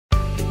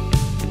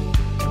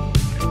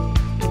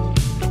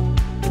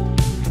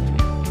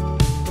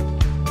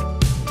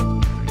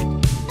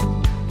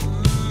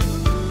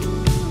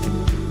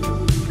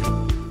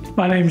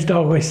My name is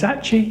Dr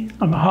Satchi.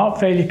 I'm a heart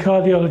failure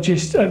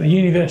cardiologist at the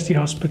University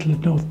Hospital of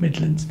North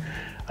Midlands,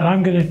 and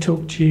I'm going to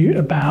talk to you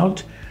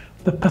about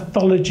the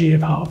pathology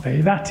of heart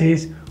failure. That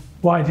is,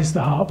 why does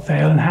the heart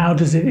fail and how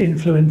does it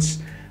influence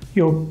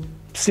your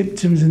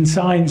symptoms and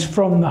signs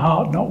from the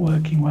heart not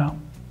working well?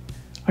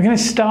 I'm going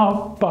to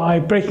start by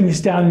breaking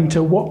this down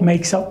into what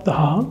makes up the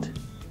heart.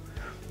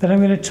 Then I'm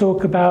going to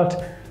talk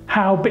about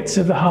how bits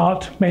of the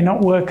heart may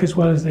not work as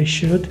well as they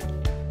should,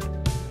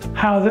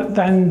 how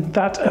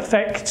that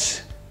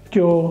affects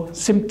your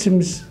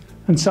symptoms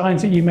and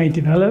signs that you may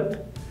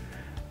develop,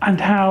 and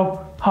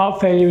how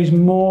heart failure is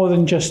more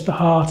than just the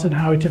heart and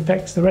how it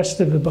affects the rest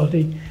of the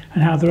body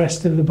and how the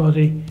rest of the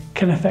body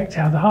can affect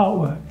how the heart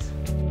works.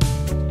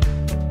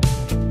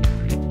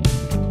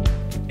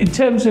 In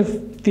terms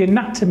of the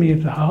anatomy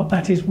of the heart,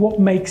 that is what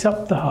makes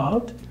up the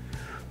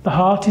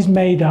heart is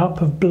made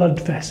up of blood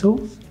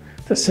vessels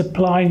that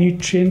supply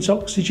nutrients,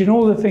 oxygen,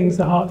 all the things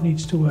the heart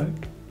needs to work.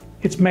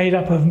 It's made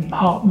up of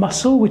heart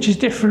muscle, which is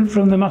different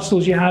from the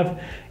muscles you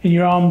have in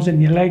your arms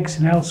and your legs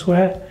and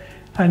elsewhere.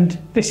 And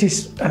this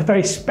is a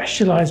very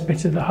specialised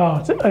bit of the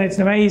heart. And it's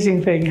an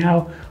amazing thing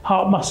how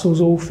heart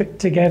muscles all fit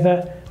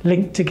together,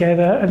 link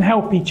together and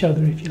help each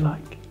other, if you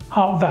like.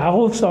 Heart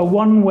valves are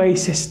one-way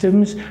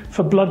systems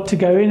for blood to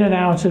go in and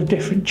out of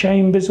different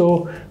chambers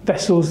or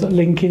vessels that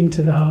link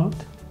into the heart.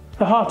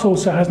 The heart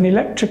also has an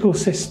electrical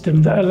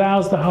system that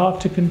allows the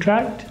heart to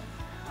contract.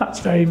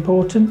 That's very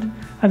important.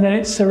 And then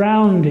it's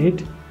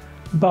surrounded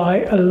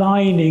by a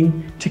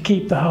lining to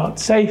keep the heart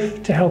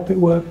safe, to help it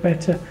work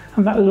better.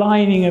 And that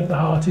lining of the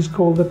heart is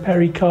called the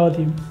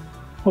pericardium.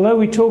 Although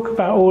we talk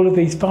about all of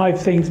these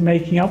 5 things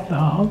making up the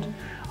heart,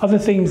 other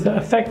things that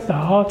affect the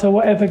heart are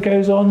whatever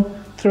goes on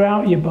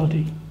throughout your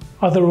body.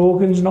 Other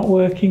organs not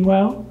working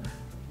well,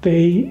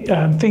 the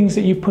things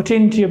that you put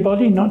into your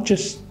body, not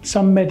just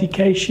some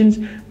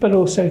medications, but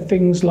also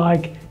things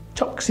like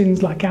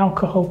toxins like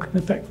alcohol can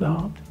affect the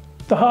heart.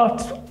 The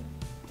heart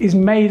is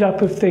made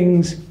up of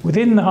things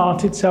within the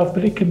heart itself,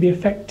 but it can be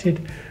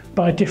affected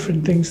by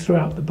different things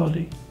throughout the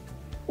body.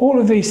 All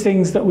of these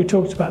things that we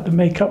talked about that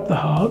make up the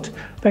heart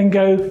then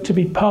go to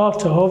be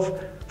part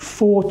of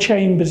 4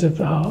 chambers of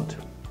the heart.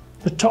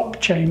 The top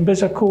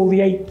chambers are called the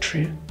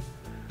atria.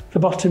 The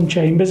bottom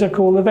chambers are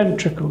called the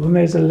ventricle, and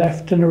there's a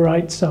left and a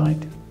right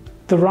side.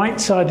 The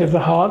right side of the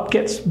heart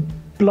gets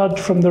blood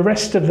from the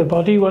rest of the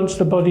body once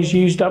the body's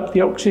used up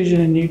the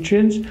oxygen and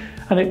nutrients,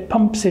 and it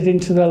pumps it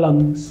into the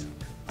lungs.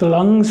 The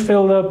lungs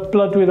fill the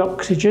blood with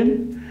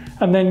oxygen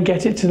and then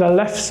get it to the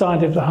left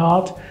side of the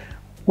heart,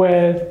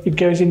 where it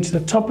goes into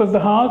the top of the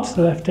heart,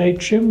 the left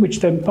atrium, which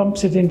then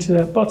pumps it into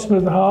the bottom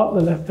of the heart,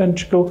 the left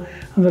ventricle,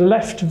 and the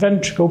left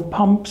ventricle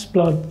pumps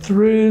blood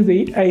through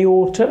the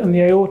aorta and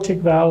the aortic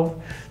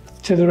valve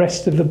to the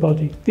rest of the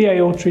body. The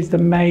aorta is the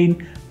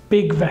main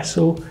big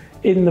vessel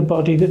in the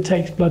body that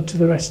takes blood to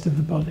the rest of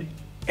the body.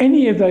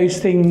 Any of those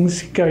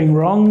things going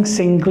wrong,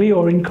 singly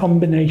or in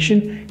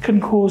combination,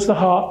 can cause the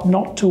heart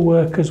not to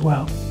work as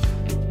well.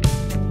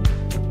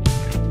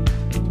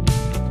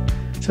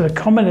 So the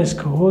commonest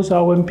cause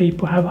are when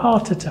people have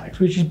heart attacks,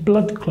 which is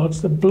blood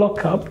clots that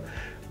block up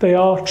the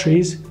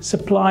arteries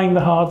supplying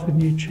the heart with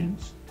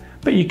nutrients.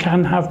 But you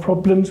can have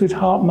problems with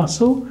heart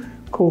muscle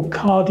called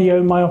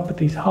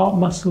cardiomyopathies, heart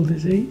muscle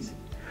disease.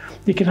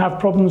 You can have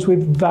problems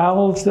with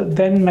valves that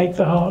then make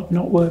the heart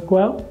not work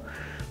well.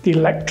 The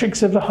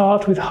electrics of the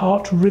heart with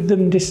heart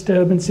rhythm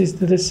disturbances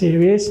that are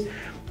serious.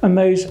 And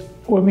those,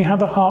 when we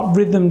have a heart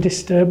rhythm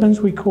disturbance,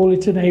 we call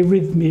it an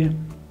arrhythmia.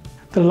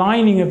 The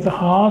lining of the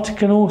heart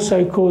can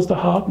also cause the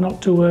heart not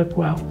to work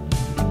well.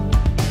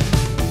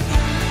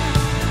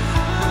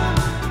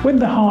 When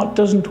the heart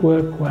doesn't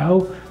work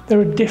well,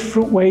 there are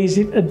different ways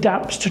it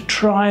adapts to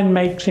try and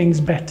make things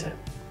better.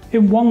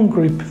 In one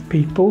group of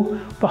people,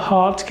 the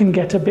heart can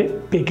get a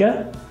bit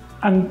bigger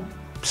and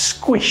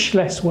squish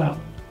less well.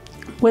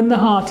 When the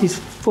heart is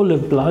full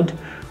of blood,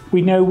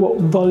 we know what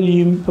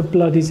volume of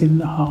blood is in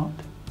the heart.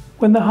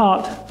 When the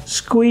heart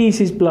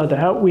squeezes blood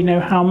out, we know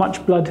how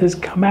much blood has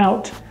come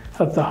out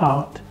of the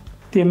heart.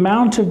 The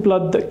amount of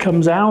blood that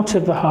comes out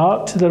of the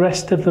heart to the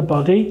rest of the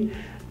body,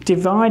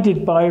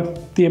 divided by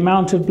the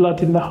amount of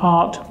blood in the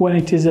heart when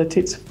it is at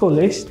its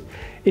fullest,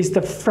 is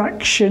the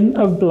fraction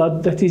of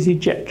blood that is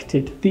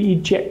ejected, the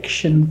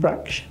ejection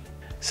fraction.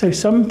 So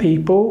some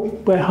people,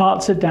 their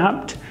hearts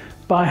adapt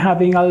by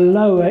having a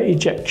lower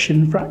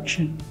ejection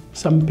fraction.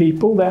 Some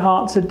people, their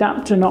hearts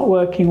adapt to not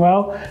working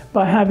well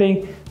by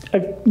having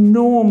a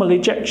normal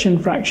ejection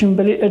fraction,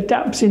 but it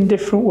adapts in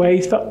different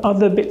ways for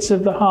other bits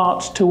of the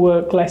heart to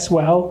work less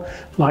well,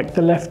 like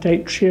the left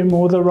atrium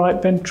or the right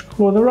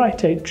ventricle or the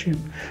right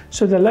atrium.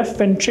 So the left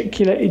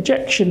ventricular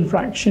ejection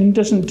fraction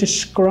doesn't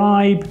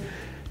describe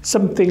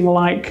something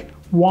like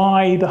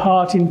why the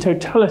heart in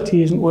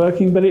totality isn't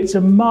working, but it's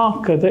a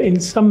marker that in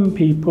some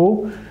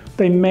people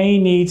they may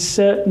need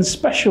certain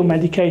special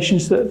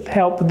medications that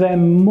help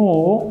them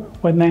more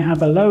when they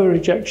have a lower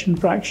ejection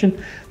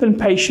fraction than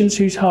patients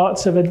whose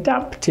hearts have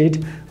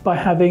adapted by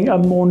having a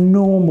more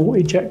normal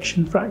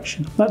ejection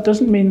fraction. That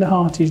doesn't mean the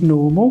heart is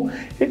normal.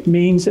 It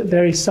means that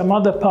there is some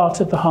other part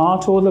of the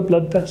heart or the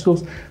blood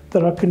vessels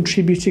that are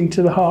contributing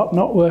to the heart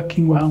not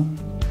working well.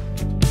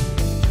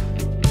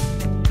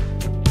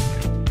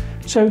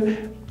 So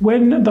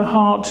when the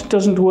heart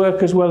doesn't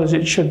work as well as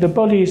it should, the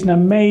body is an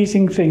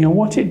amazing thing, and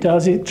what it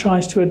does, it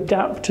tries to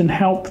adapt and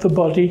help the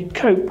body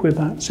cope with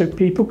that. So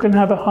people can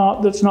have a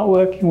heart that's not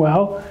working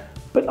well,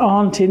 but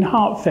aren't in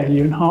heart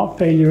failure, and heart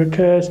failure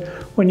occurs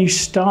when you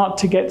start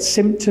to get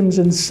symptoms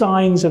and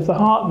signs of the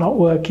heart not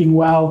working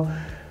well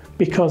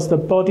because the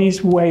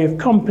body's way of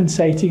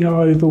compensating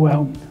are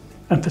overwhelmed.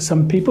 And for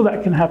some people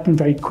that can happen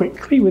very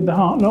quickly with the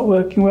heart not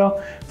working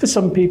well. For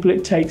some people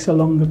it takes a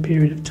longer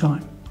period of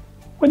time.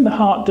 When the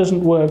heart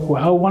doesn't work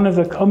well, one of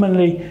the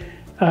commonly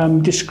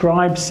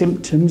described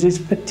symptoms is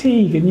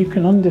fatigue, and you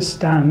can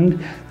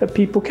understand that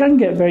people can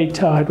get very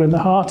tired when the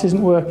heart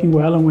isn't working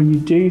well, and when you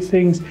do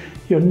things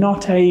you're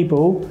not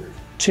able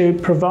to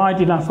provide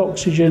enough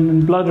oxygen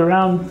and blood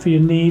around for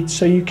your needs,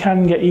 so you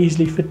can get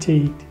easily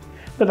fatigued.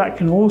 But that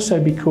can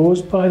also be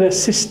caused by the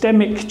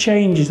systemic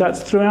changes,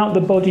 that's throughout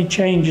the body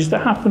changes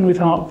that happen with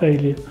heart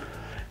failure.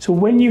 So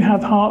when you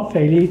have heart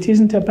failure, it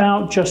isn't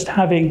about just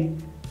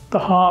having the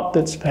heart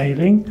that's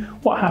failing.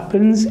 What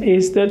happens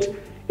is that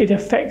it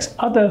affects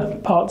other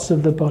parts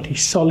of the body,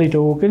 solid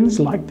organs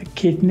like the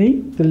kidney,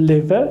 the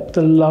liver,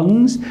 the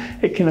lungs.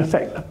 It can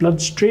affect the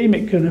bloodstream,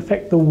 it can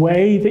affect the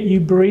way that you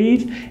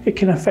breathe, it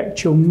can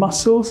affect your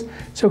muscles.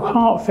 So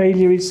heart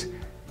failure is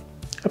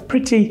a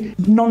pretty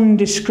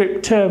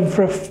nondescript term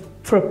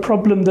for a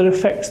problem that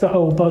affects the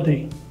whole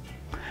body.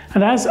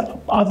 And as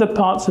other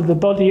parts of the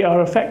body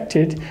are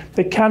affected,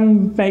 they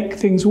can make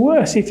things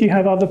worse if you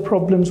have other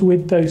problems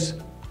with those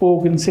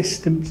organ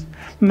systems.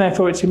 And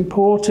therefore it's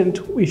important,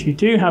 if you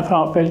do have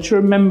heart failure, to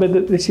remember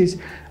that this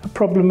is a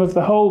problem of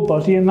the whole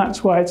body, and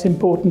that's why it's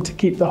important to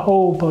keep the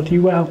whole body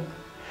well.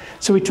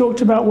 So we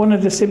talked about one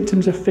of the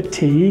symptoms of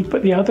fatigue,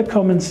 but the other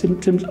common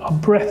symptoms are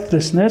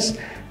breathlessness,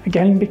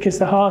 again because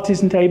the heart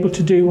isn't able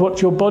to do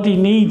what your body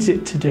needs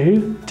it to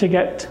do to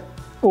get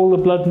all the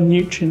blood and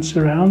nutrients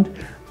around.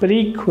 But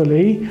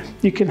equally,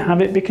 you can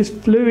have it because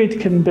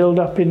fluid can build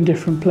up in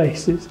different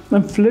places.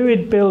 And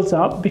fluid builds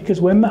up because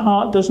when the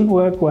heart doesn't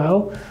work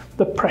well,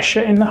 the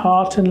pressure in the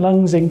heart and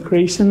lungs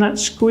increase, and that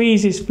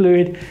squeezes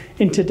fluid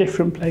into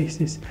different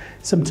places.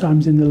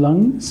 Sometimes in the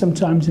lungs,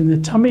 sometimes in the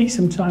tummy,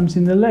 sometimes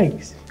in the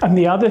legs. And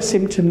the other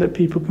symptom that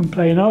people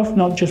complain of,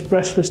 not just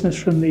breathlessness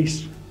from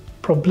these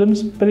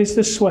problems, but it's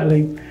the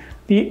swelling.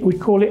 We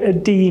call it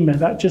edema.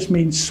 That just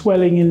means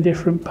swelling in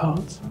different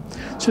parts.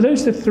 So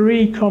those are the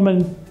three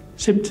common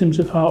symptoms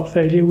of heart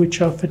failure,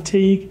 which are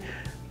fatigue,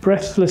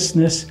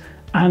 breathlessness,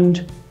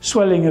 and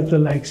swelling of the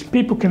legs.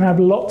 People can have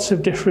lots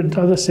of different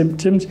other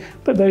symptoms,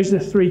 but those are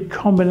the three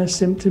commonest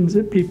symptoms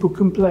that people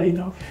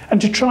complain of.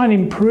 And to try and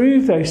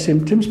improve those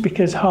symptoms,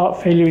 because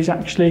heart failure is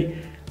actually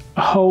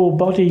a whole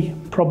body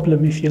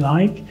problem, if you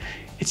like,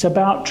 it's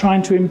about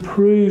trying to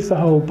improve the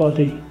whole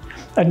body.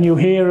 And you'll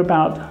hear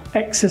about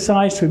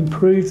exercise to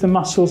improve the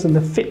muscles and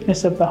the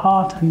fitness of the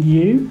heart and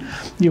you.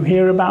 You'll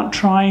hear about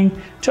trying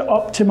to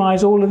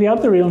optimize all of the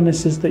other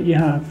illnesses that you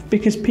have,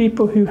 because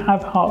people who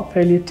have heart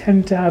failure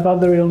tend to have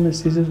other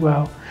illnesses as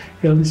well.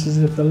 Illnesses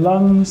of the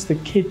lungs, the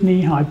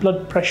kidney, high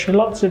blood pressure,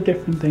 lots of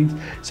different things.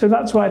 So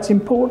that's why it's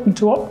important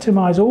to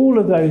optimize all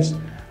of those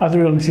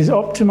other illnesses.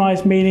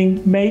 Optimize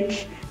meaning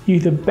make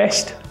you the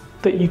best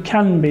that you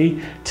can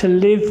be to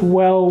live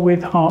well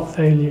with heart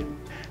failure.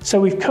 So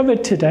we've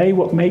covered today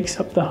what makes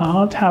up the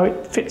heart, how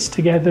it fits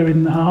together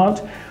in the heart,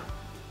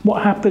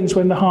 what happens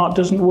when the heart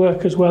doesn't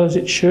work as well as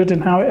it should,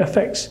 and how it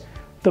affects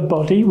the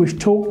body. We've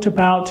talked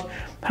about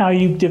how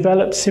you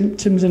develop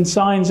symptoms and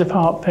signs of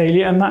heart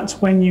failure, and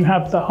that's when you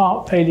have the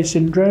heart failure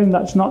syndrome.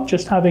 That's not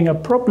just having a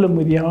problem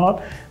with your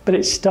heart, but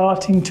it's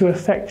starting to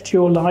affect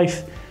your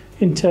life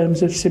in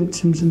terms of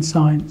symptoms and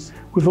signs.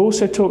 We've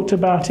also talked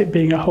about it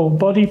being a whole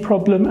body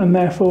problem, and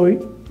therefore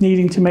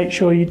needing to make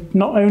sure you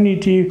not only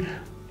do you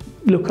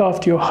look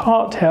after your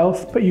heart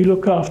health, but you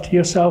look after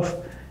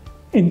yourself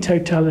in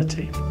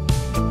totality.